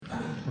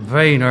I'm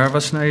very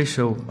nervous now,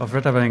 so I've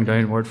written everything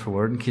down word for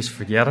word in case I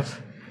forget it.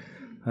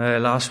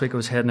 Last week I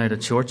was heading out of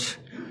church,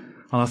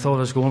 and I thought I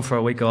was going for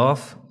a week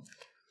off.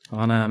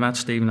 And I met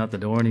Stephen at the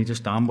door, and he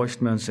just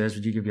ambushed me and says,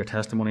 "Would you give your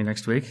testimony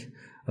next week?"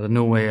 I had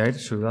no way out,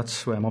 so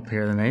that's why I'm up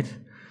here tonight.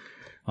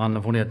 And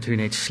I've only had 2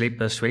 nights sleep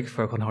this week,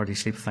 for I couldn't hardly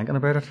sleep thinking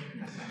about it.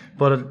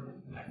 But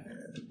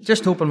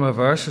just open my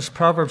verse. It's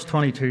Proverbs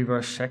 22,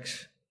 verse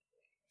 6.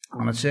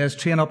 And it says,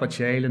 "Train up a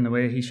child in the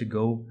way he should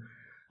go,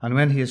 and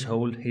when he is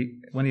old,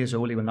 he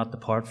will not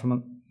depart from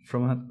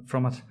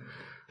it."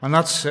 And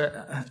that's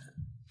a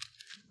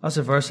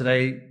verse that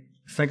I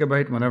think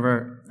about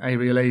whenever I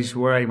realise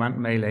where I went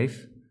in my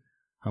life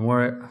and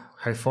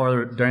how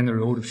far down the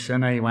road of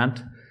sin I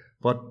went.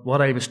 But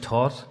what I was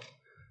taught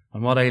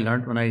and what I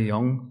learnt when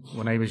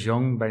I was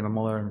young by my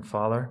mother and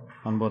father,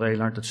 and what I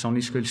learnt at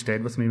Sunday school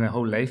stayed with me my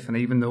whole life. And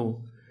even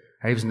though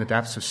I was in the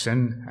depths of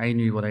sin, I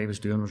knew what I was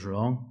doing was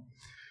wrong.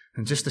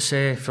 And just to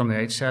say from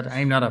the outset,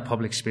 I'm not a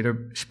public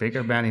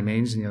speaker by any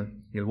means,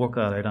 and you'll work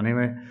that out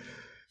anyway.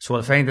 So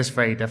I find this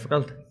very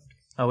difficult.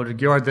 I would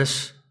regard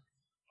this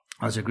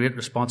as a great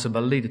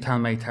responsibility to tell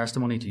my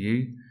testimony to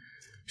you,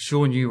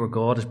 showing you where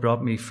God has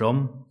brought me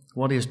from,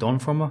 what He has done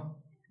for me,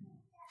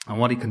 and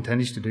what He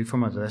continues to do for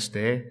me to this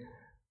day,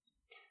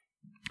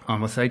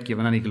 and without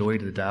giving any glory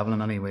to the devil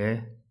in any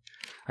way.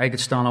 I could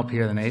stand up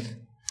here tonight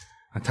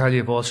and tell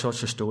you of all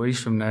sorts of stories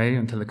from now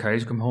until the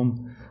cows come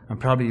home, and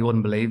probably you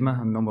wouldn't believe me,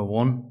 and number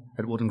one,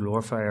 it wouldn't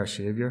glorify our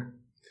Saviour.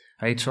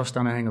 I trust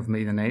anything of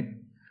me tonight.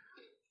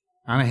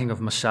 Anything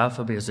of myself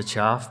will be as the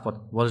chaff,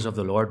 but what is of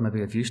the Lord may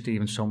be of use to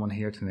even someone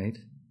here tonight.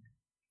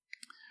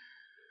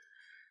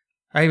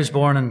 My name's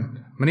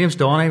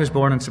Don. I was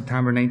born in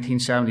September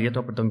 1978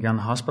 up at Dungannon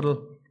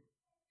Hospital.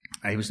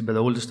 I was the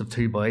oldest of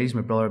 2 boys,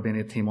 my brother being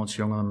 18 months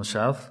younger than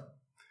myself.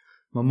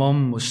 My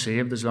mum was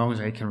saved as long as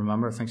I can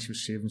remember. I think she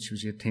was saved when she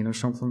was 18 or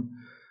something.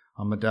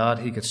 And my dad,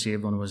 he got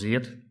saved when he was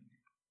 8.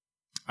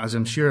 As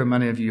I'm sure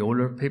many of you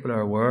older people are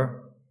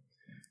aware,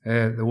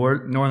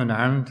 Northern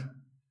Ireland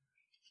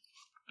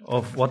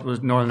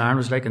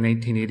was like in the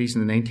 1980s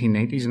and the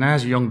 1990s. And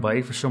as a young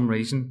boy, for some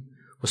reason,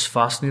 was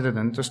fascinated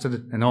and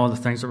interested in all the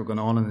things that were going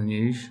on in the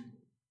news.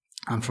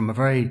 And from a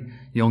very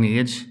young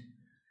age,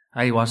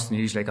 I watched the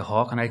news like a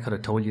hawk, and I could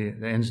have told you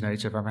the ins and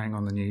outs of everything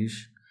on the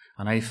news.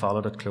 And I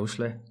followed it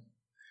closely.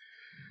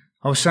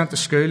 I was sent to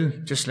school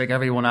just like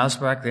everyone else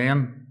back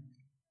then,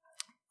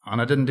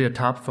 and I didn't do a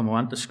tap from I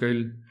went to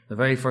school. The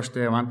very first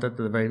day I went it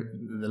to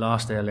the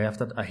last day I left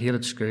it, I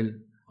hated school.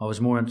 I was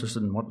more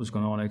interested in what was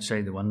going on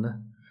outside the window,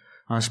 and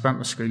I spent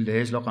my school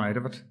days looking out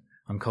of it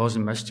and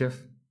causing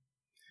mischief.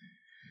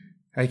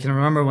 I can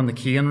remember when the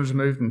cane was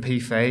moved in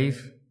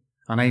P5,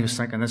 and I was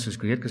thinking this was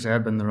great because I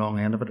had been the wrong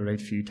end of it a right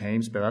few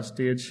times by that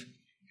stage,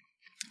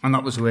 and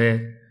that was the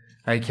way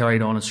I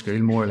carried on at school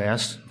more or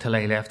less till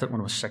I left it when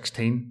I was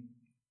 16.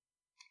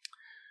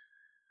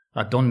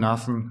 I'd done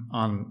nothing,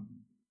 and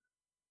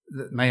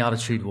my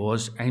attitude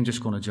was, I'm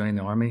just going to join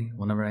the army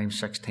whenever I'm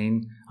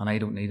 16, and I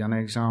don't need any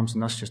exams,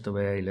 and that's just the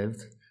way I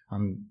lived,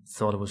 and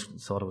thought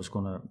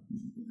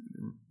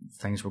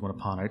things were going to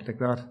pan out like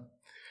that.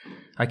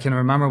 I can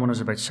remember when I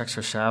was about 6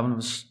 or 7, I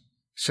was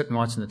sitting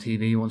watching the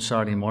TV one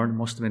Saturday morning,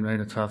 must have been around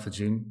the 12th of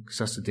June, because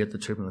that's the date the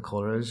Trooping the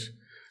Colour is.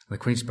 And the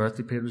Queen's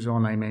birthday parade was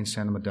on. I mind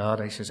saying to my dad,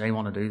 I says, I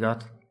want to do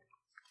that.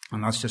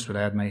 And that's just what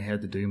I had in my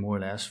head to do more or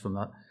less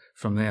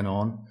from then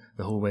on,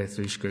 the whole way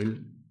through school.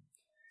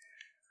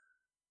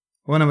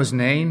 When I was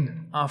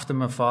 9, after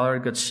my father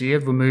got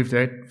saved, we moved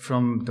out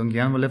from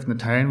Dungannon. We lived in the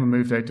town. We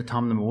moved out to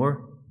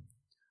Tomnamore.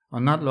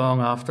 And not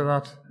long after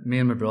that, me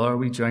and my brother,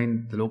 we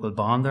joined the local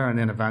band there, and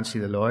then eventually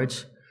the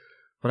Lloyds.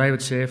 But I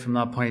would say from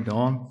that point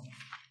on,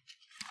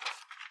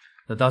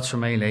 that's where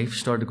my life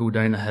started to go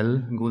down the hill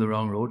and go the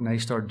wrong road, and I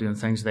started doing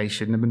things that I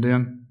shouldn't have been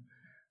doing.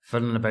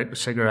 Fiddling about with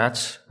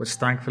cigarettes, which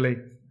thankfully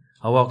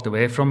I walked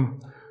away from,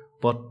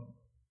 but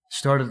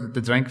started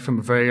to drink from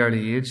a very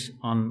early age,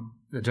 and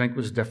the drink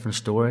was a different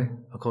story.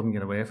 I couldn't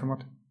get away from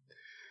it.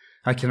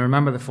 I can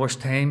remember the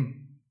first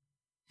time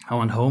I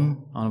went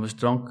home, and I was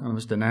drunk, and I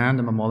was denying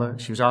to my mother.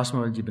 She was asking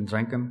me, had you been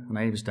drinking? And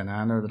I was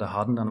denying her that I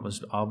hadn't, and it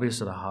was obvious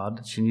that I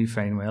had. She knew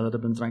fine well that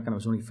I'd been drinking. I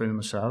was only fooling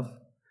myself.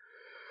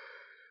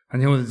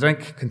 And the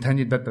drink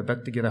continued bit by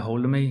bit to get a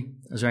hold of me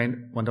as I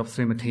went up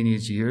through my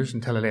teenage years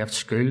until I left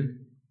school.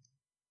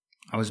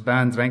 I was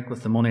buying drink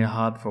with the money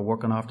I had for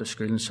working after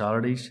school on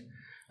Saturdays.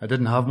 I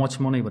didn't have much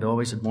money, but I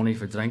always had money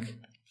for drink.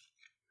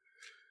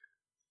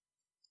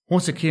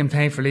 Once it came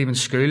time for leaving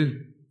school,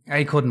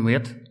 I couldn't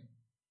wait.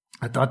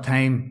 At that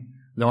time,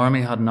 the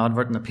army had an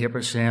advert in the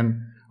paper saying,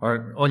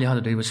 or all you had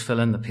to do was fill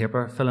in the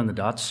paper, fill in the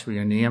dots with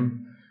your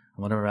name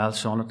and whatever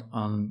else on it,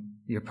 and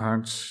your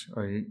parents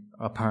or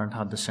a parent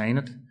had to sign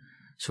it.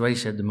 So I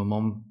said to my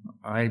mum,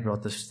 I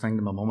brought this thing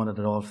to my mum and it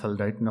had all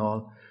filled out and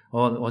all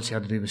she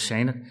had to do was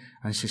sign it.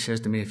 And she says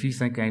to me, if you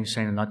think I'm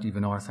signing that, you've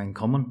another thing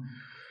coming.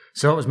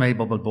 So that was my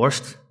bubble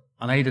burst,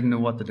 and I didn't know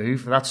what to do,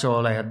 for that's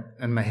all I had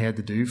in my head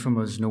to do from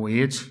was no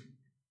age.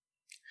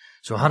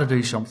 So I had to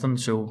do something,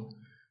 so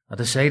I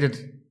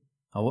decided,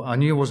 I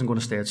knew I wasn't going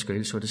to stay at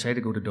school, so I decided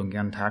to go to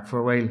Dungannon Tech for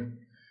a while.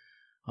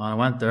 And I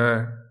went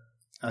there.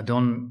 I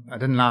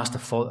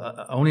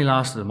only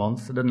lasted a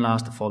month. I didn't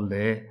last a full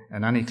day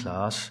in any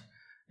class.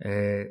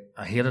 I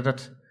hated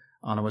it.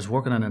 And I was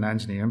working in an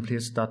engineering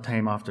place at that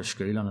time after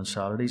school and on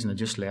Saturdays, and I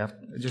just left.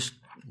 I just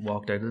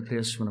walked out of the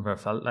place whenever I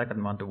felt like it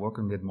and went to work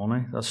and made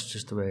money. That's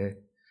just the way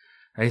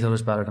I thought it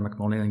was better to make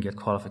money than get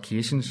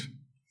qualifications.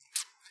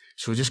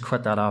 So I just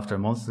quit that after a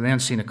month. And then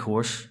seen a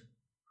course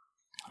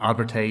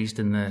advertised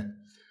in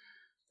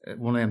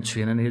one of them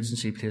training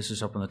agency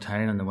places up in the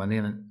town in the Winnie,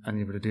 and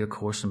you were to do a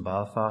course in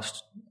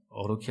Belfast,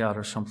 AutoCAD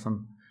or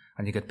something,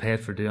 and you get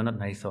paid for doing it.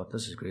 And I thought,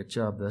 this is a great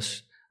job,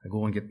 this. I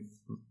go and get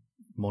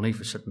money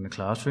for sitting in the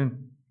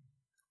classroom.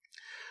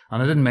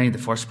 And I didn't mind the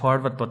first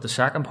part of it, but the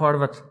second part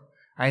of it,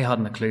 I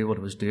hadn't a clue what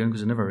I was doing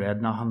because I never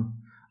read nothing,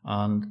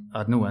 and I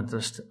had no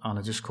interest, and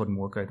I just couldn't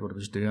work out what I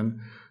was doing.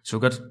 So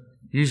I got,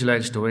 usually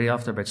the story,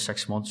 after about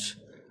 6 months,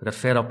 I got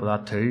fed up with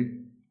that too.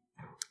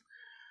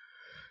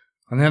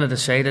 And then I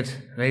decided,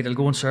 right, I'll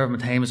go and serve my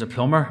time as a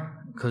plumber,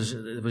 because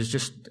it was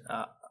just,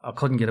 I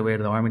couldn't get away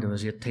to the army till I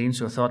was 18,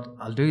 so I thought,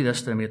 I'll do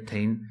this till I'm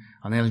 18,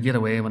 and then I'll get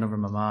away whenever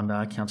my mum and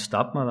dad can't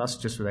stop me. That's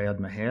just what I had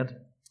in my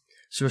head.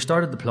 So I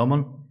started the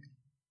plumbing,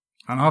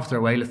 and after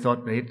a while I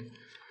thought, right,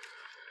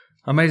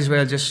 I might as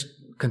well just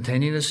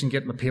continue this and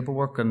get my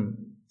paperwork and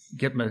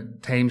get my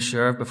time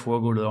served before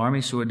I go to the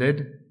army, so I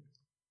did.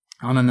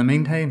 And in the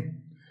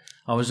meantime,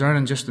 I was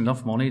earning just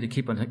enough money to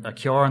keep a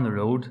car on the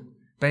road,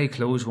 buy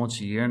clothes once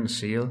a year in the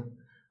sale,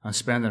 and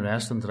spend the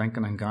rest on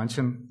drinking and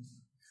ganching.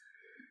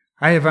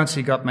 I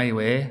eventually got my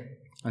way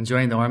and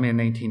joined the army in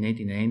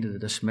 1989 to the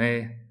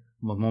dismay of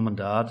my mum and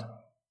dad.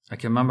 I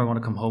can remember when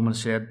I come home and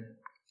said,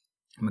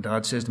 my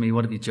dad says to me,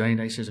 what have you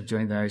joined? I says, I've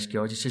joined the Irish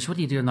Guards. He says, what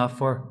are you doing that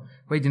for?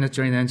 Why do you not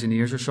join the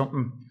engineers or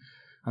something?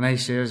 And I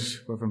says,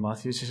 Reverend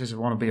Matthews, he says, I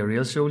want to be a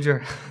real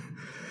soldier.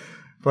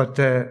 But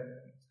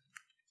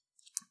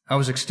I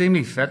was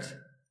extremely fit,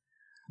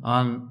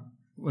 and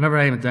whenever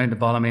I went down to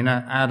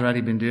Ballymena,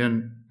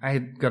 I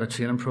had got a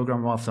training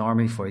program off the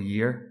army for a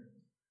year,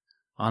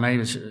 and I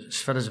was as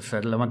fit as a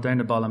fiddle. I went down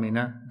to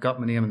Ballymena, got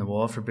my name on the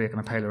wall for breaking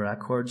a pile of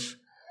records.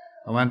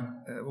 When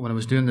I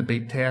was doing the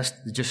beat test,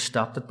 they just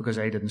stopped it because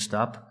I didn't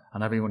stop,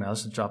 and everyone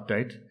else had dropped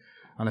out.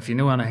 And if you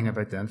know anything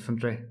about the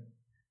infantry,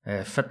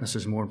 fitness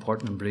is more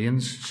important than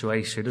brains, so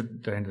I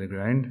suited down to the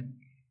ground.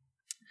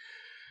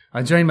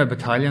 I joined my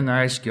battalion, the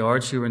Irish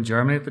Guards, who were in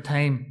Germany at the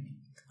time.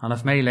 And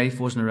if my life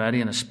wasn't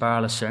already in a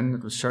spiral of sin,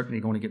 it was certainly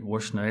going to get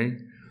worse now.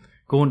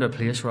 Going to a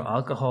place where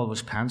alcohol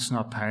was pence,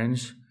 not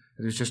pounds,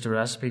 it was just a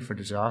recipe for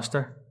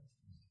disaster.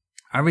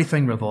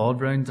 Everything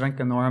revolved around drink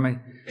in the army.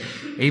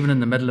 Even in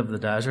the middle of the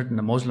desert, in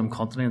a Muslim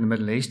country in the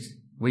Middle East,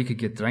 we could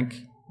get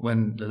drink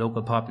when the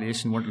local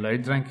population weren't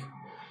allowed drink.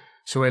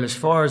 So while as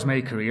far as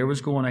my career was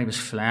going, I was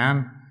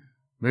flying,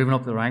 moving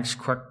up the ranks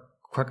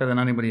quicker than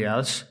anybody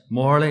else.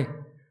 Morally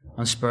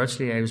and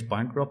spiritually, I was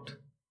bankrupt.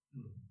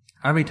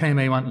 Every time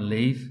I went and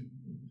leave,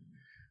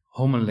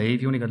 home and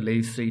leave, you only got to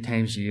leave 3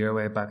 times a year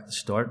way back at the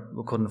start.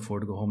 We couldn't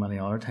afford to go home any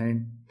other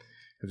time.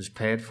 It was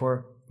paid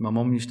for. My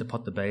mum used to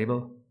put the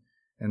Bible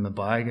in my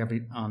bag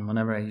and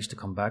whenever I used to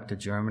come back to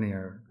Germany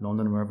or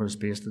London or wherever I was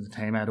based at the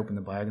time, I'd open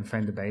the bag and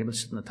find the Bible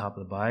sitting on the top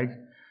of the bag,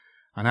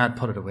 and I'd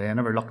put it away. I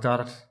never looked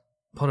at it.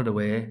 Put it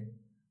away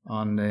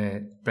and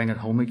bring it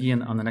home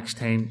again, and the next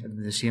time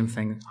the same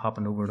thing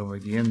happened over and over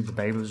again. The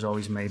Bible was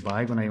always in my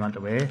bag when I went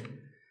away.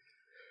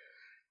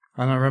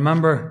 And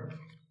I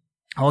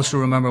also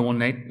remember one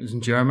night, I was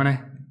in Germany,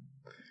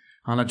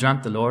 and I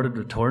dreamt the Lord had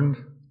returned,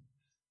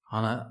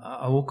 and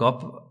I woke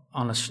up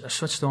and I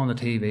switched on the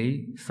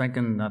TV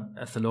thinking that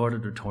if the Lord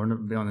had returned, it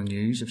would be on the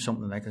news if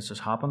something like this has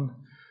happened,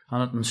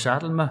 and it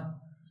unsettled me.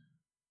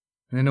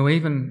 And you know,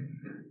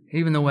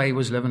 even though I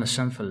was living a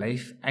sinful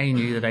life, I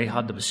knew that I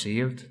had to be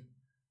saved,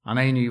 and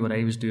I knew what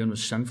I was doing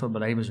was sinful,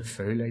 but I was a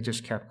fool. I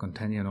just kept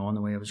continuing on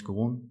the way I was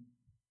going.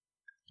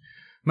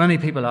 Many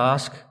people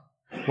ask,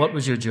 what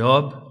was your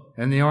job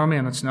in the army?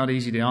 And it's not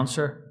easy to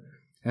answer.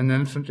 In the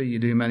infantry, you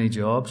do many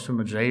jobs, from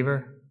a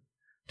driver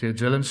to a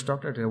drill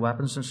instructor to a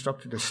weapons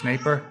instructor to a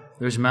sniper.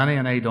 There's many,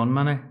 and I done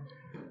many.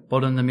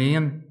 But in the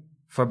main,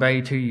 for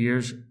about 2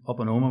 years up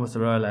in Omagh with the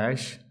Royal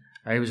Irish,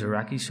 I was a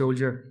Iraqi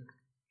soldier.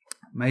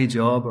 My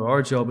job, or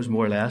our job, was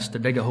more or less to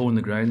dig a hole in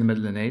the ground in the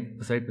middle of the night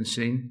without being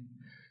seen,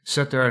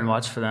 sit there and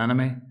watch for the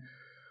enemy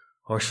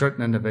or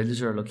certain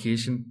individuals or a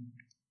location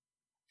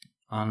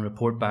and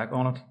report back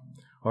on it.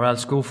 Or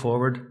else go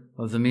forward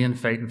with the main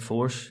fighting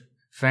force,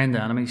 find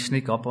the enemy,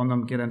 sneak up on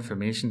them, get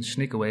information,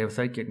 sneak away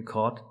without getting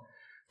caught,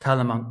 tell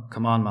the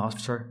command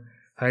master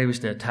how he was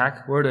to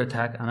attack, where to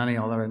attack, and any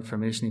other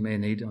information he may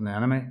need on the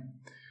enemy.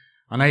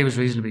 And I was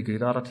reasonably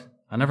good at it.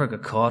 I never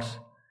got caught,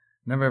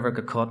 never ever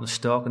got caught in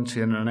stalking,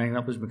 training or anything.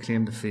 That was my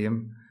claim to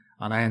fame,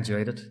 and I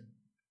enjoyed it.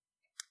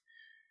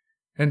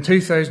 In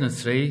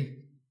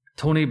 2003,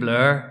 Tony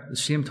Blair, the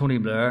same Tony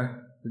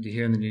Blair that you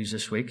hear in the news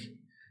this week,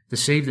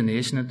 deceived the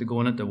nation into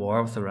going into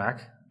war with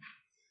Iraq.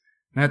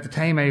 Now, at the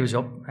time I was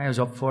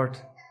up for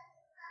it.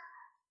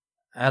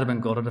 I'd have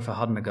been gutted if I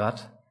hadn't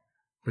got.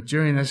 But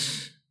during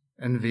this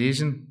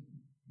invasion,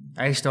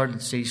 I started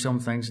to see some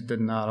things that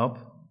didn't add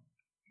up.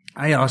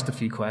 I asked a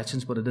few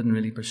questions, but I didn't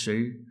really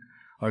pursue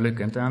or look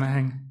into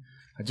anything.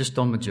 I just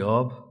done my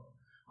job,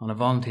 and I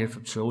volunteered for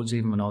patrols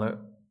even when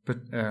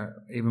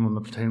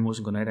my platoon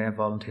wasn't going out. I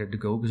volunteered to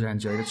go because I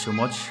enjoyed it so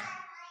much.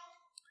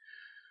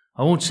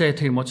 I won't say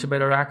too much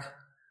about Iraq,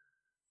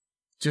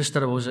 just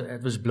that it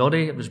was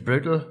bloody, it was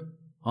brutal,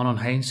 and on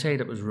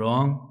hindsight it was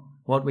wrong.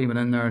 What we went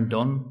in there and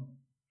done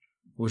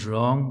was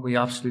wrong. We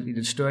absolutely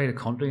destroyed a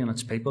country and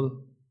its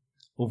people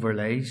over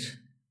lies.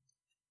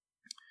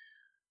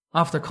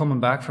 After coming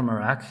back from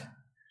Iraq,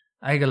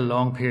 I got a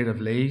long period of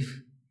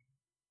leave,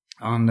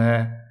 and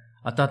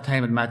at that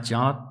time I'd met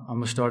Janet and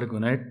we started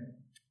going out.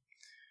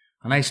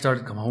 And I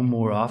started to come home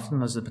more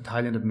often as the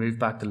battalion had moved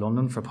back to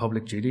London for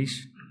public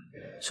duties.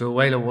 So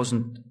while I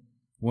wasn't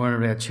wearing a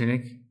red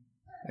tunic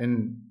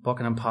in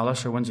Buckingham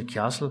Palace or Windsor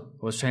Castle,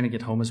 I was trying to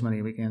get home as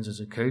many weekends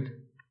as I could.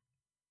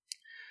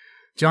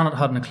 Janet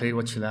hadn't a clue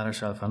what she let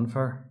herself in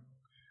for.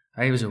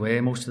 I was away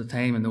most of the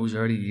time in those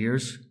early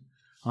years,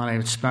 and I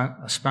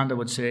spent, I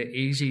would say,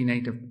 easy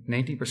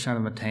 90%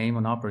 of my time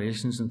on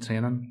operations and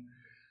training.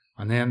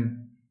 And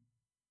then,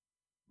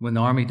 when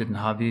the army didn't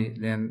have you,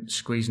 then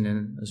squeezing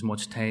in as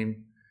much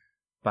time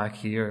back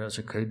here as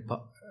I could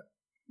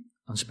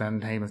and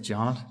spending time with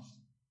Janet.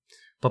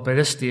 But by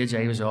this stage,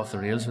 I was off the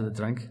rails with a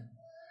drink.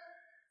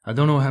 I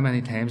don't know how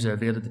many times I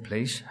evaded the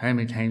police, how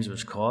many times I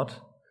was caught.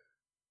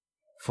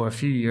 For a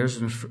few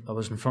years, I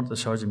was in front of the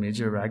Sergeant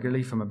Major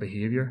regularly for my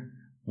behaviour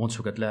once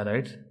we got let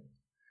out.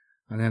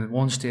 And then at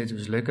one stage, I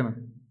was looking at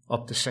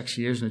up to 6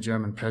 years in a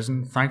German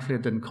prison. Thankfully,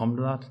 it didn't come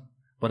to that,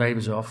 but I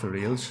was off the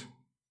rails.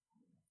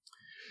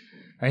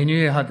 I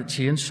knew I had to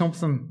change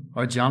something,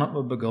 or Janet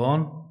would be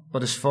gone.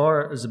 But as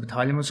far as the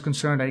battalion was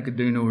concerned, I could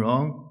do no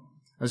wrong.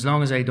 As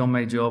long as I done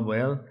my job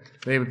well,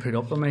 they would put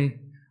up with me,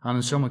 and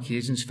on some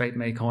occasions fight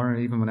my corner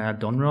even when I had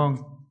done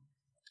wrong.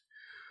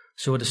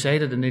 So I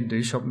decided I need to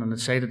do something, and I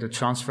decided to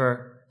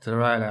transfer to the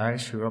Royal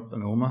Irish, who were up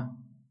in Omagh,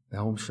 the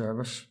Home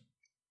Service.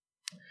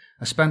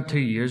 I spent 2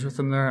 years with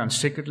them there, and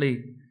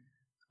secretly,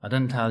 I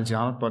didn't tell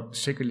Janet, but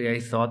secretly I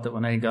thought that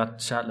when I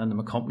got settled into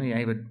my company,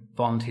 I would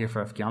volunteer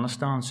for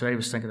Afghanistan. So I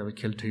was thinking I would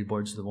kill two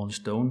birds with one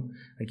stone.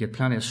 I'd get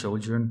plenty of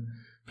soldiering,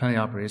 plenty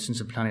of operations,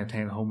 and plenty of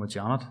time at home with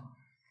Janet.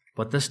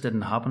 But this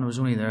didn't happen. I was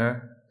only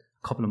there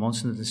a couple of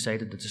months and I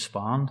decided to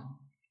disband.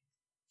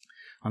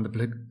 And the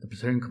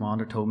platoon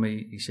commander told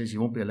me, he says,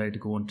 you won't be allowed to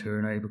go on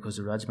tour now because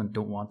the regiment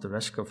don't want the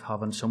risk of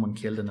having someone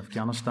killed in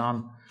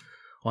Afghanistan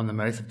on the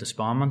mouth of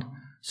disbandment.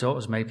 So it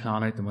was my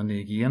plan out the window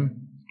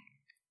again.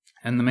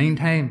 In the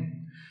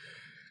meantime,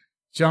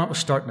 Janet was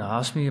starting to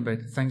ask me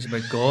about things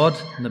about God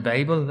and the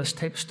Bible, this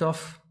type of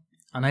stuff.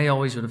 And I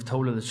always would have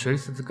told her the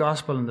truth of the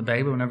gospel and the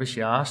Bible whenever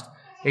she asked,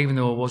 even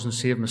though I wasn't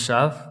saved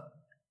myself.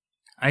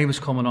 I was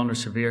coming under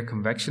severe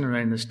conviction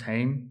around this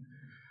time,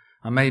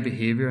 and my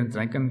behaviour and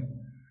drinking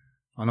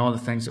and all the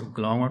things that went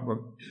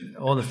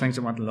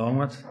along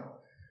with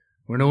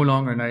were no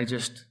longer now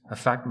just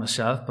affecting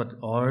myself, but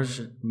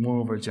others,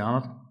 moreover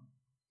Janet.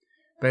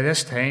 By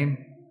this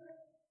time,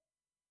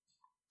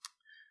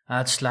 I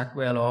had slacked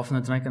well off in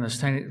the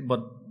drinking.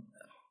 But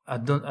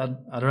I'd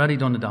already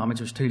done the damage.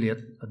 It was too late.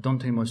 I'd done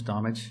too much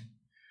damage.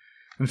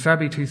 In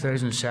February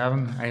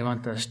 2007, I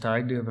went to a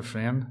stag do of a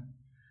friend,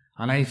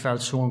 and I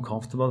felt so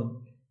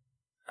uncomfortable.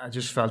 I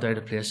just felt out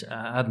of place.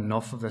 I had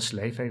enough of this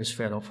life. I was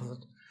fed up with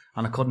it,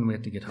 and I couldn't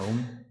wait to get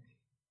home.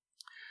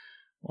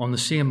 On the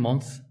same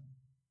month,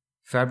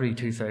 February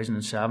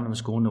 2007, I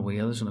was going to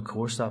Wales on a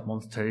course that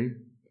month too.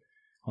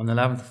 On the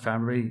 11th of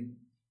February,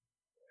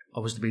 I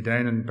was to be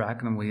down in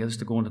Bracken in Wales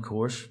to go on the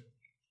course.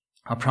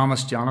 I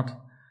promised Janet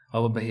I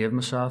would behave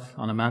myself,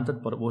 and I meant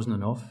it, but it wasn't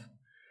enough.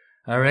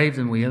 I arrived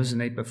in Wales the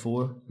night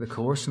before the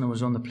course, and I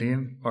was on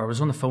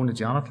the phone to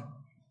Janet.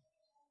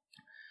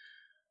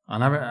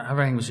 And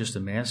everything was just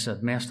a mess.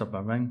 I'd messed up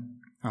everything.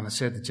 And I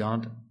said to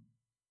Janet,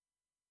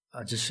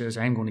 I just says,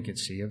 I'm going to get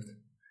saved.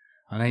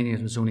 And I knew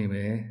it was the only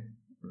way.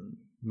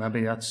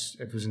 Maybe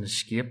it was an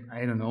escape.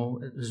 I don't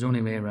know. It was the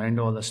only way around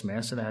all this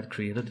mess that I had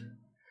created.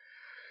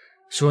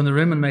 So in the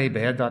room in my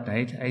bed that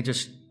night, I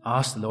just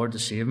asked the Lord to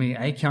save me.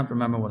 I can't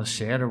remember what I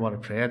said or what I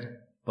prayed,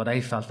 but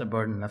I felt the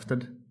burden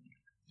lifted.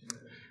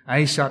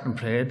 I sat and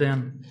prayed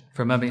then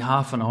for maybe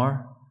half an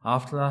hour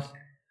after that.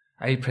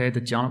 I prayed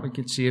that Janet would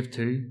get saved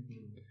too.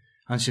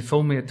 And she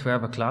phoned me at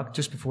 12 o'clock,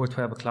 just before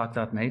 12 o'clock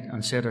that night,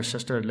 and said her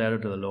sister had led her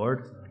to the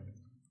Lord.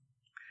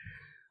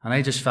 And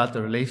I just felt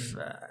the relief.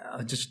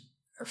 I just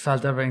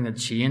felt everything had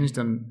changed,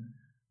 and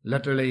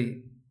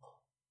literally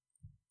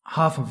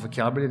half of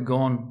vocabulary had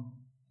gone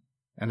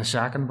in a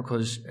second,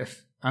 because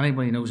if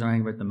anybody knows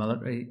anything about the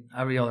military,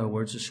 every other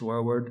word's a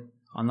swear word,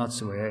 and that's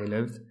the way I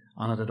lived,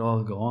 and it had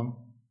all gone.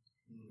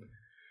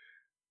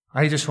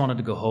 I just wanted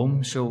to go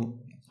home, so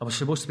I was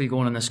supposed to be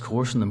going on this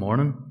course in the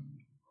morning,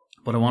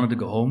 but I wanted to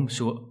go home,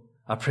 so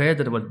I prayed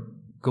that I would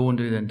go and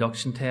do the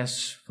induction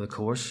tests for the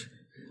course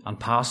and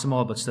pass them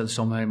all, but still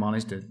somehow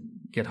managed to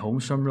get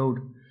home some road.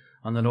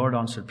 And the Lord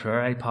answered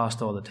prayer. I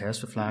passed all the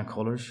tests with flying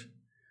colours.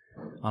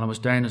 And I was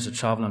down as a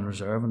travelling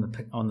reserve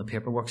on the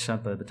paperwork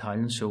sent by the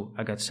battalion, so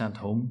I got sent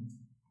home.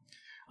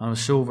 And I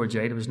was so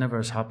overjoyed. I was never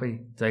as happy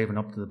driving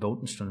up to the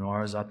boat in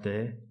Stranraer as that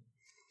day.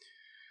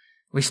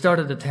 We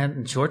started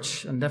attending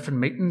church and different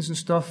meetings and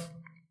stuff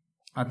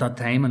at that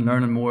time and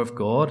learning more of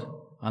God.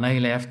 And I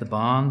left the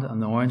band and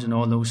the orange and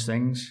all those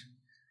things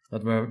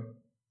that were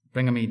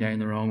bringing me down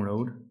the wrong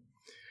road.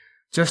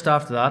 Just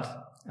after that,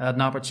 I had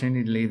an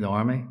opportunity to leave the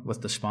army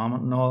with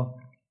disbandment and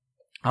all.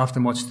 After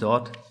much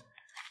thought,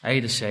 I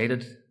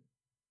decided,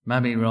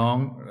 maybe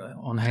wrong,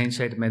 on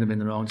hindsight it might have been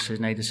the wrong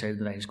decision, I decided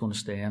that I was going to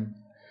stay in.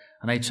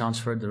 And I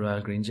transferred the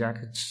Royal Green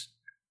Jackets.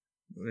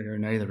 We are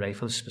now the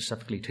Rifles,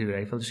 specifically 2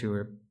 Rifles, who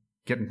were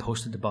getting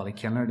posted to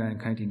Ballykilner down in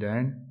County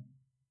Down.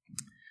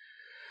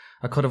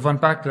 I could have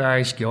went back to the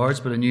Irish Guards,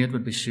 but I knew it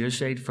would be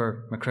suicide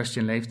for my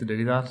Christian life to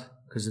do that,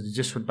 because I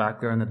just went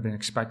back there and had been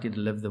expected to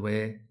live the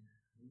way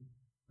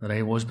that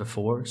I was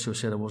before, so I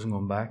said I wasn't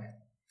going back.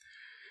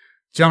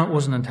 Janet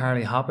wasn't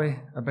entirely happy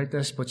about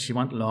this, but she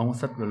went along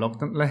with it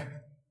reluctantly.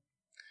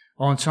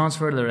 On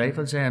transfer to the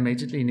Rifles, I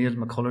immediately nailed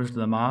my colours to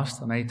the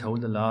mast, and I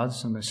told the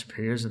lads and my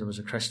superiors that I was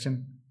a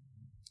Christian.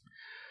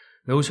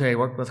 Those who I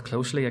worked with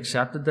closely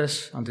accepted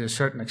this, and to a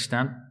certain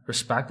extent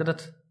respected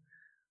it.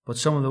 But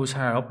some of those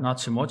higher up, not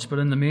so much. But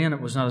in the main,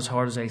 it was not as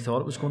hard as I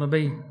thought it was going to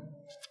be.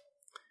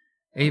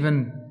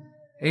 Even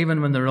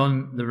when they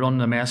run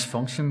the mess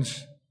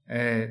functions,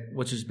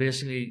 which is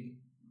basically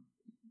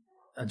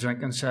a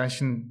drinking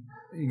session,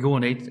 you go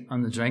and eat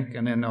and the drink,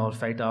 and then they'll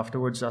fight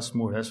afterwards. That's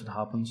more or less what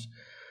happens.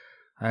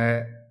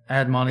 I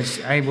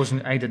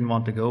didn't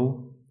want to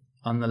go,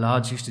 and the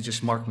lads used to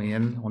just mark me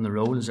in on the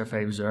roll as if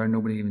I was there, and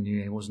nobody even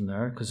knew I wasn't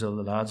there, because all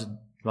the lads had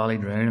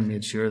rallied around and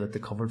made sure that they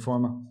covered for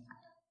me.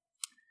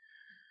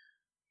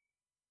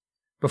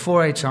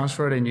 Before I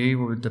transferred, I knew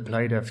we would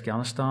deploy to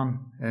Afghanistan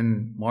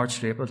in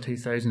March or April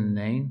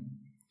 2009,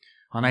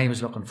 and I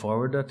was looking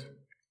forward to it.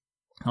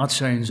 That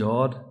sounds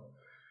odd,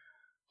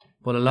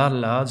 but a lot of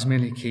lads,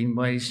 mainly keen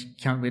boys,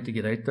 can't wait to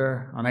get out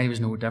there, and I was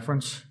no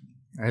different.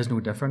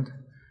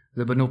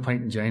 There'd be no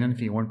point in joining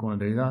if you weren't going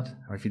to do that,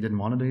 or if you didn't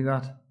want to do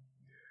that.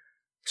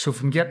 So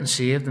from getting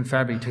saved in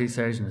February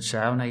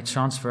 2007, I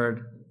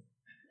transferred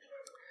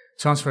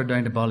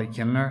down to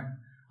Ballykilner,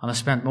 and I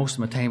spent most of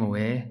my time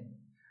away.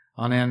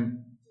 And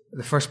then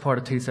the first part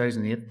of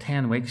 2008,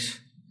 10 weeks,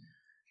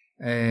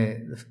 early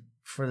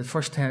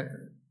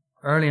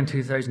in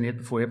 2008,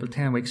 before April,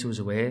 10 weeks I was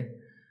away,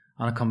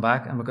 and I come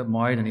back and we got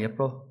married in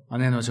April,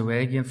 and then I was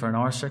away again for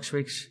another 6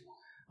 weeks,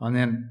 and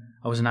then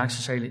I was in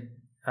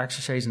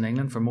exercise in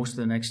England for most of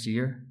the next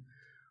year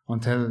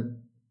until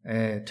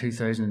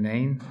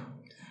 2009.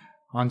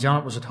 And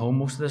Janet was at home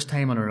most of this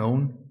time on her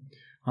own,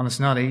 and it's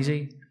not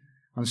easy.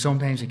 And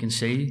sometimes you can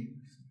see,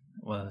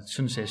 well, I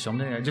shouldn't say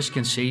something, I just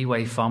can see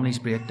why families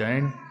break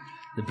down.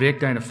 The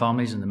breakdown of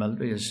families in the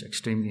military is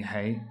extremely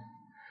high.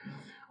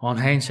 On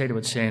hindsight, I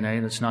would say now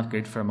that it's not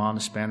good for a man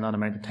to spend that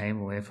amount of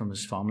time away from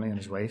his family and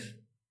his wife.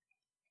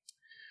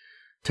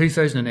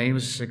 2009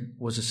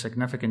 was a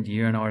significant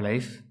year in our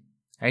life.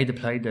 I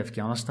deployed to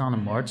Afghanistan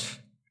in March,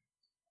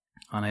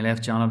 and I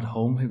left Janet at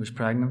home, who was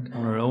pregnant,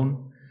 on her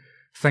own,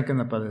 thinking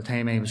that by the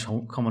time I was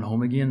coming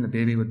home again, the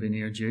baby would be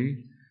near due.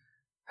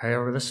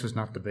 However, this was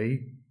not to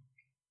be.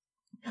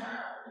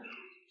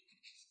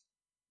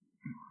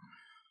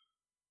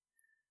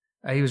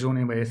 I was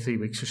only away 3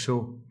 weeks or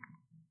so,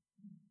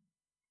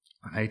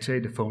 and I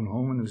tried to phone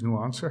home and there was no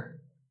answer.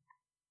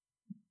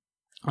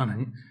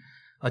 And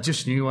I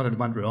just knew what had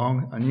went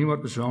wrong. I knew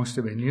what was wrong,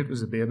 so I knew it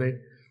was the baby,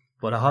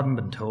 but I hadn't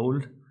been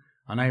told.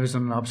 And I was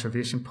on an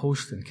observation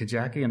post in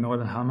Kajaki in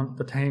Northern Hamlet at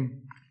the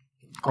time,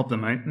 up the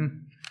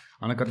mountain,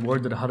 and I got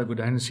word that I had to go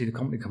down and see the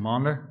company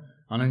commander,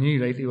 and I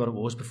knew rightly what it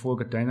was before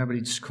I got down there, but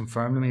he just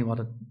confirmed to me what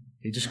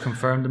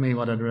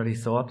I'd already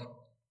thought.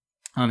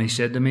 And he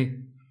said to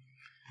me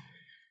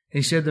he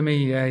was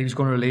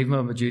going to relieve me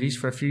of my duties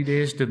for a few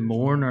days to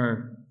mourn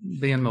or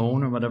be on my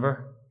own or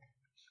whatever.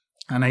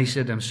 And I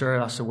said, I'm sure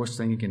that's the worst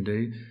thing you can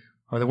do,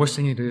 or the worst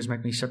thing you do is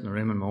make me sit in a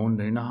room and moan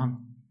doing nothing.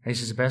 He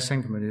says, the best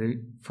thing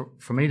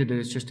for me to do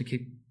is just to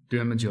keep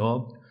doing my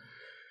job.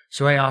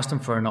 So I asked him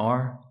for an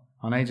hour,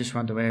 and I just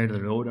went away out of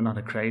the road and had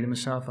a cry to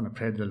myself, and I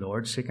prayed to the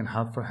Lord, seeking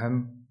help for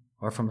him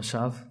or for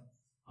myself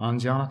and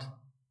Janet,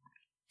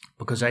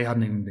 because I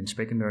hadn't even been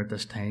speaking to her at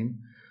this time,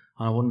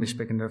 and I wouldn't be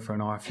speaking to her for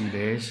another few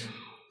days.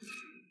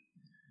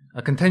 I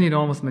continued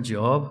on with my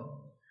job,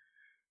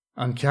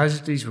 and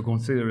casualties were going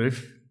through the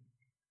roof.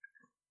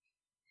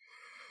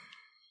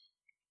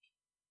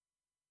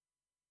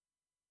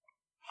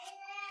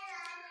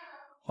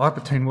 Our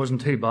platoon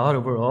wasn't too bad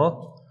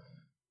overall,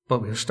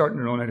 but we were starting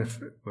to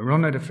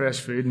run out of fresh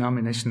food and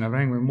ammunition and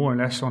everything. We were more or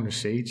less under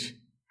siege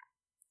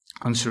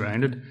and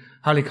surrounded.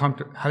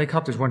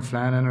 Helicopters weren't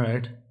flying in or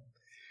out.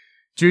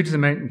 Due to the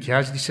mountain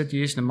casualty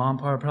situation and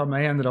manpower problem,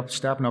 I ended up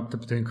stepping up to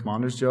platoon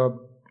commander's job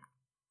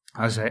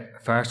as a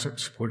fire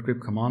support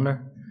group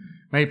commander.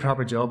 My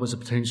proper job was a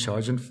platoon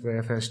sergeant for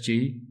the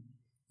FSG.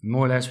 And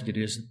more or less what you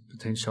do as a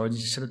platoon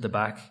sergeant, you sit at the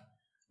back,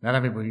 let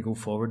everybody go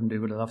forward and do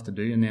what they have to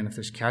do, and then if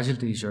there's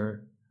casualties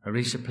or a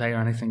resupply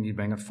or anything, you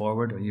bring it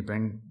forward, or you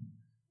bring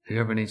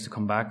whoever needs to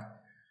come back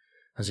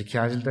as a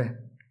casualty.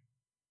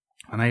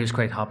 And I was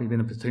quite happy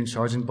being a platoon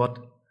sergeant, but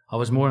I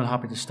was more than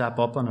happy to step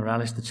up and I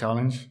relished the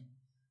challenge.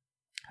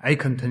 I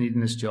continued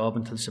in this job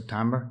until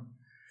September,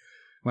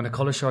 when a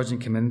colour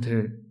sergeant came in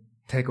to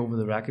take over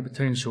the recce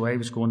platoon, so I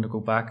was going to go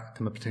back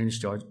to my platoon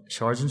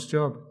sergeant's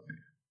job.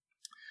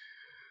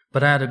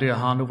 But I had to do a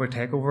handover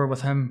takeover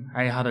with him.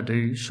 I had to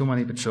do so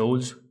many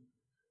patrols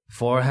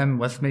for him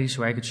with me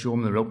so I could show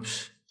him the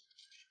ropes.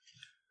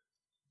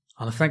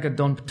 And I think I'd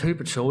done 2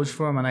 patrols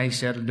for him, and I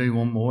said I'd do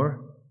 1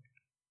 more.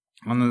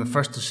 And on the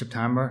 1st of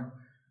September,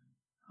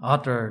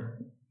 after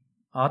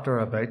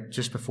about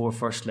just before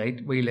first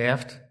light, we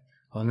left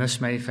on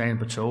this my fine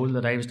patrol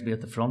that I was to be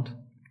at the front.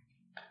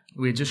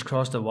 We had just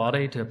crossed the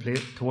Waddy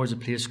towards a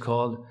place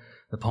called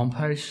the Pump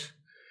House.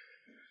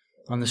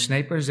 And the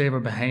snipers, they were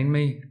behind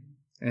me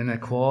in a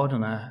quad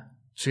and a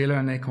trailer,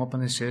 and they come up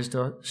and they said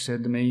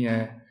to me,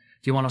 do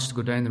you want us to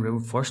go down the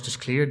road first? It's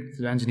cleared.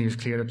 The engineers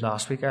cleared it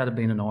last week. I had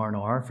been an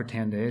hour for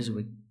 10 days, a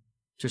week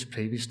just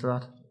previous to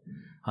that.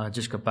 And I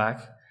just got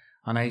back.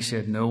 And I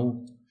said,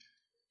 no,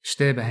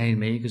 stay behind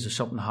me, because if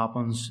something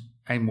happens,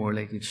 I'm more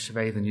likely to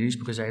survive the news,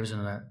 because I was in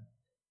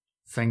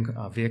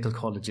a vehicle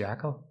called a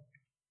Jackal,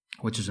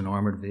 which is an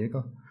armoured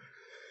vehicle.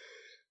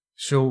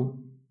 So,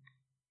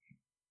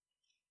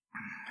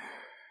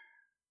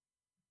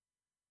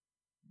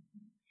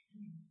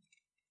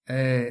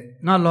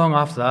 not long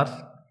after that,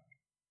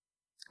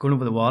 going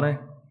over the Waddy,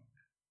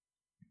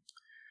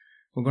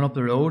 we're going up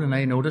the road, and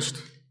I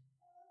noticed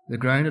the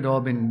ground had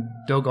all been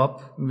dug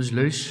up and was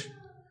loose.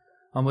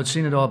 And we'd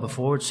seen it all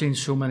before. We'd seen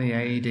so many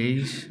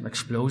IEDs and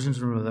explosions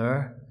when we were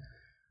there.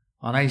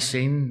 And I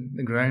seen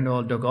the ground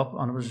all dug up,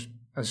 and it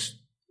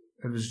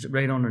was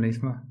right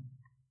underneath me.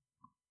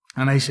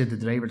 And I said to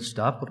the driver to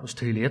stop, but it was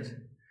too late.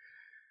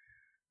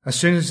 As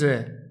soon as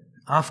the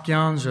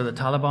Afghans or the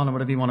Taliban or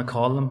whatever you want to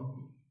call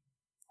them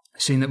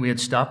seen that we had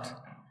stopped,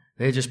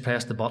 they just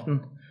pressed the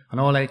button. And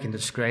all I can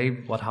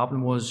describe what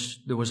happened was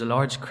there was a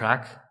large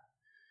crack.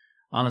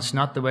 And it's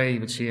not the way you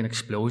would see an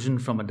explosion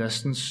from a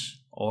distance,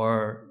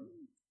 or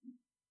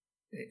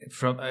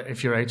from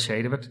if you're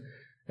outside of it.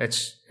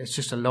 It's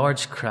just a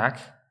large crack.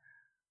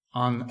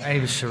 And I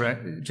was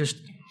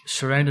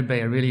surrounded by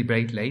a really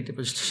bright light. It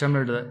was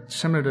similar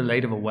to the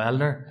light of a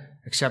welder,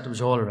 except it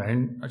was all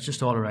around. It's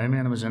just all around me,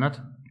 and I was in it.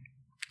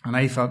 And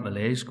I felt my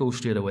legs go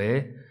straight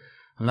away,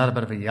 and let a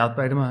bit of a yelp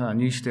out of me. I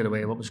knew straight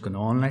away what was going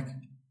on. Like,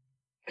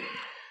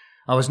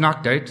 I was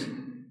knocked out,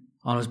 and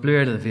I was blew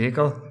out of the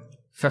vehicle,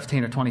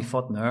 15 or 20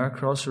 foot in the air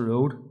across the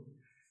road,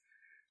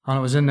 and I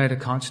was in and out of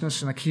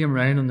consciousness. And I came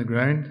round on the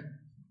ground,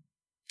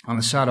 and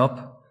I sat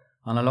up,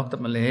 and I looked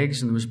at my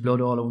legs, and there was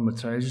blood all over my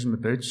trousers and my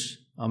boots.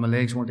 And my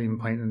legs weren't even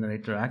pointing in the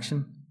right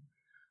direction.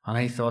 And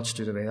I thought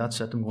straight away,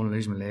 that's it, I'm going to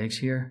lose my legs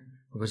here.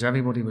 Because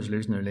everybody was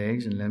losing their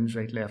legs and limbs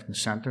right, left and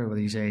centre with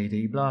these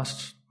IED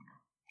blasts.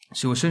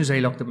 So as soon as I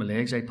looked at my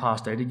legs, I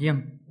passed out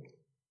again.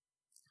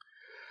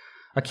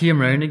 I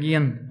came round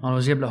again, and I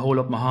was able to hold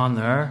up my hand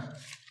there,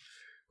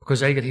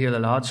 because I could hear the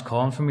lads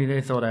calling for me.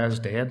 They thought I was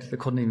dead. They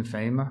couldn't even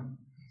find me.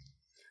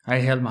 I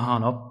held my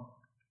hand up,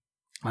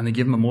 and they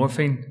gave me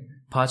morphine,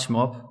 patched me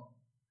up,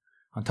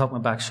 and took me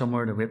back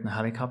somewhere to wait in the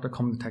helicopter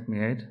coming to take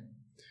me out.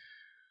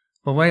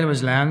 But while I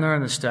was lying there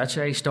on the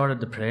stretcher, I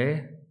started to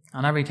pray.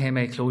 And every time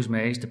I closed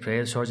my eyes to pray,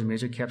 the Sergeant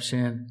Major kept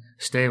saying,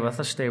 stay with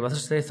us, stay with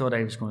us. They thought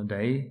I was going to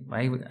die.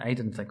 I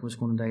didn't think I was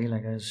going to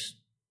die.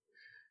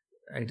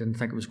 I didn't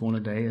think I was going to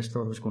die. I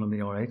thought it was going to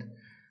be all right,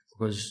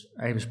 because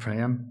I was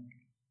praying.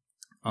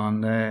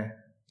 And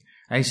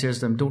I says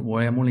to them, don't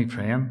worry, I'm only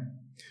praying.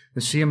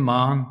 The same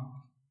man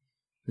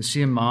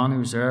who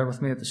was there with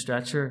me at the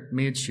stretcher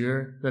made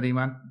sure that he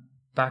went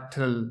back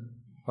to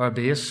our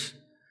base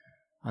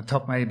and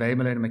took my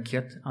Bible out of my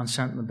kit and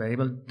sent the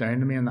Bible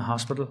down to me in the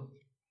hospital.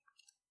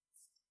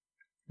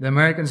 The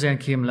Americans then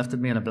came and lifted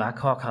me in a Black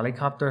Hawk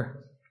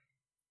helicopter.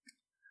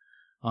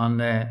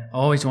 And I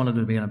always wanted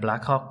to be in a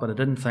Black Hawk, but I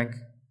didn't think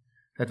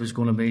it was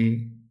going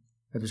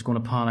to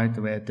pan out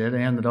the way it did.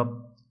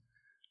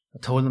 I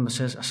told them, I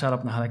sat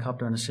up in the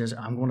helicopter and I says,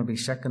 I'm going to be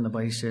sick. And the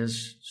boy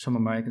says, some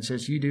American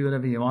says, you do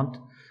whatever you want.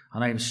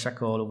 And I was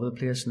sick all over the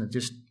place, and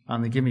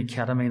they gave me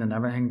ketamine and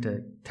everything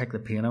to take the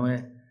pain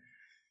away.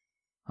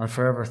 I'm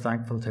forever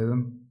thankful to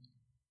them.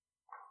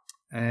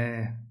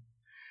 And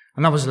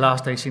that was the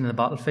last I seen on the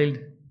battlefield.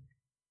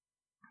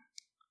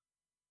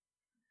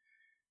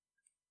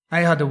 I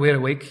had to wait a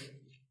week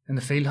in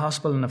the field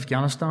hospital in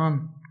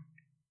Afghanistan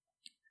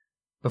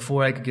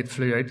before I could get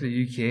flew out to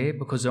the UK,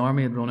 because the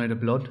army had run out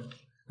of blood.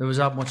 There was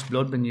that much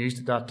blood being used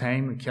at that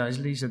time, the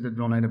casualties, that they'd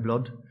run out of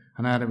blood,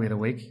 and I had to wait a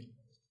week.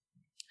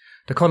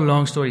 To cut a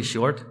long story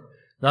short,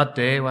 that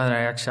day, whether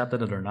I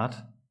accepted it or not,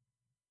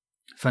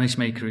 finished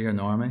my career in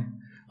the army,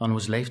 and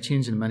was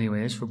life-changing in many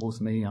ways for both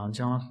me and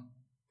Janet.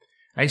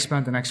 I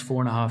spent the next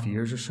 4.5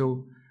 years or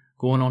so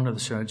going under the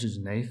surgeon's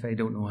knife, I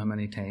don't know how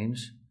many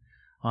times,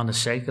 on the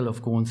cycle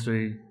of going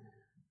through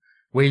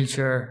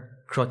wheelchair,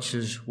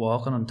 crutches,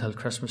 walking, until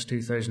Christmas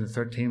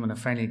 2013, when I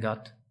finally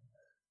got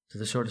to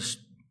the sort of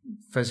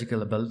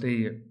physical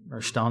ability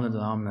or standard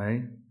that I am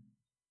now.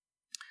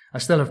 I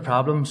still have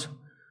problems,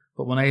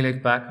 But when I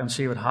look back and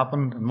see what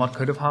happened and what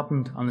could have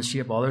happened and the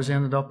shape others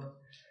ended up,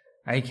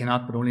 I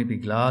cannot but only be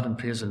glad and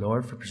praise the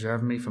Lord for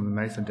preserving me from the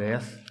mouth of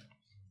death.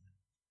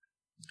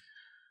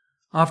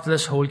 After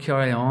this whole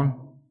carry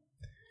on,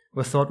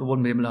 we thought we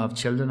wouldn't be able to have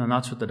children, and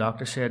that's what the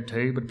doctor said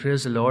too. But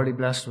praise the Lord, he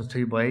blessed us with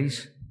 2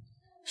 boys.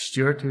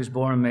 Stuart, who was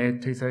born in May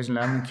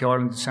 2011, and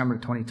Carol in December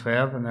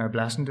 2012, and they're a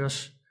blessing to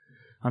us.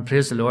 And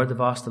praise the Lord, they've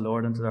asked the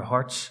Lord into their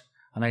hearts,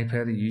 and I pray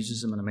that he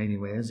uses them in a mighty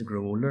way as they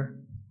grow older.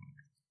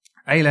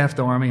 I left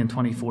the army in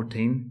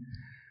 2014,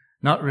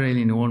 not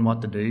really knowing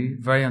what to do,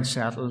 very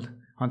unsettled,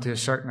 and to a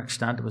certain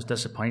extent I was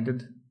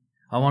disappointed.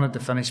 I wanted to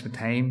finish my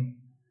time,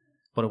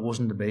 but it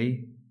wasn't to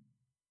be.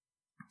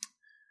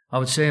 I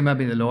would say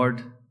maybe the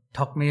Lord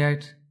took me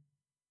out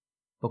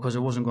because I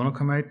wasn't going to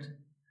come out,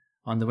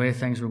 and the way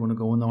things were going to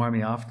go in the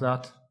army after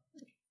that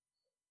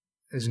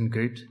isn't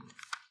good.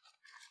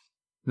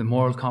 The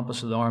moral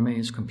compass of the army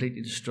is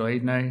completely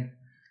destroyed now,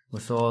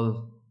 with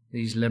all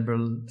these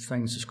liberal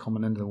things that's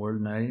coming into the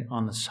world now,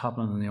 and it's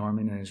happening in the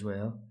army now as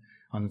well,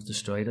 and they've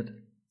destroyed it.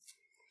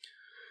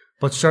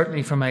 But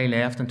certainly from I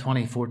left in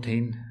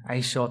 2014,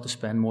 I sought to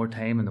spend more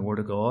time in the Word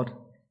of God,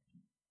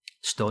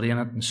 studying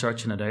it and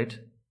searching it out,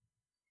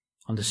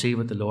 and to see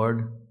what the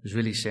Lord is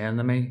really saying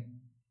to me.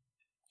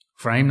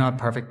 For I'm not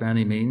perfect by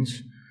any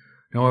means,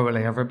 nor will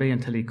I ever be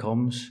until he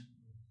comes.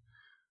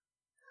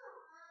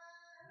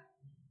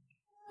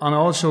 And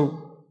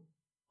also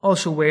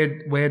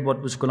weighed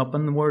what was going up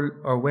in the world,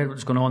 or weighed what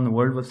was going on in the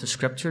world with the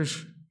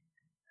scriptures.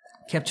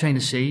 Kept trying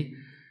to see.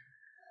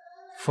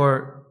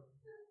 For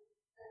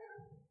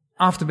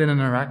after being in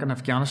Iraq and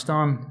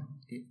Afghanistan,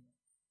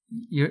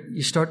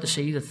 you start to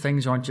see that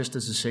things aren't just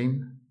as they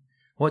seem.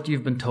 What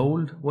you've been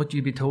told, what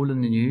you be told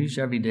in the news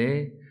every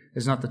day,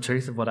 is not the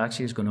truth of what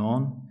actually is going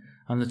on.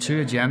 And the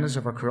true agendas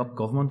of our corrupt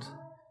government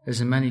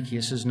is in many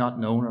cases not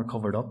known or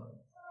covered up.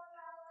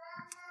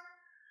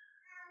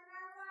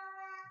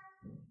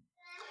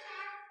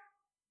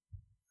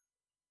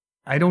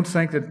 I don't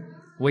think that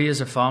we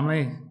as a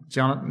family,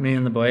 Janet, me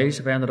and the boys,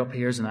 have ended up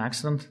here as an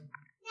accident.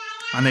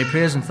 And I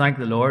praise and thank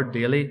the Lord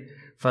daily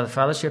for the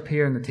fellowship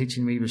here and the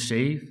teaching we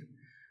receive.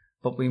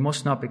 But we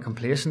must not be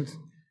complacent.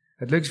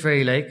 It looks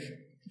very like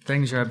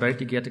things are about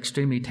to get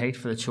extremely tight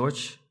for the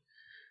church.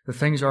 The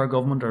things our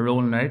government are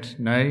rolling out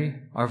now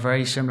are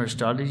very similar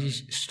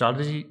strategies,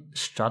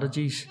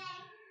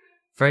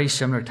 very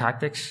similar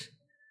tactics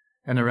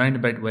in a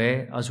roundabout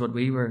way as what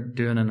we were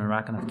doing in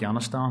Iraq and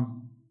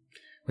Afghanistan.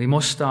 We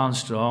must stand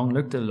strong,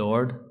 look to the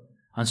Lord,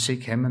 and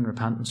seek him in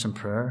repentance and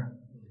prayer.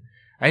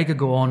 I could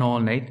go on all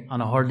night,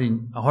 and I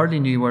hardly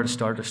knew where to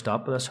start or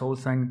stop with this whole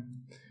thing.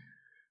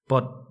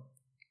 But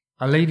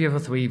I'll leave you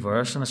with a wee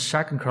verse, and it's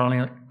 2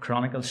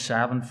 Chronicles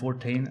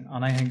 7:14,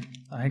 and I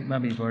think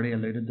maybe you've already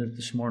alluded to it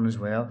this morning as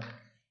well.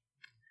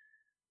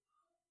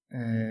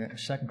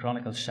 2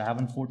 Chronicles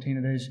 7:14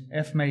 it is.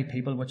 If my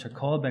people, which are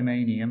called by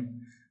my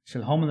name,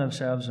 shall humble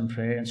themselves and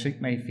pray and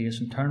seek my face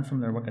and turn from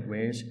their wicked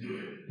ways,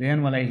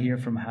 then will I hear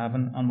from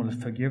heaven and will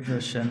forgive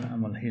their sin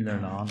and will heal their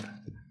land.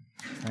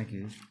 Thank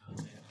you.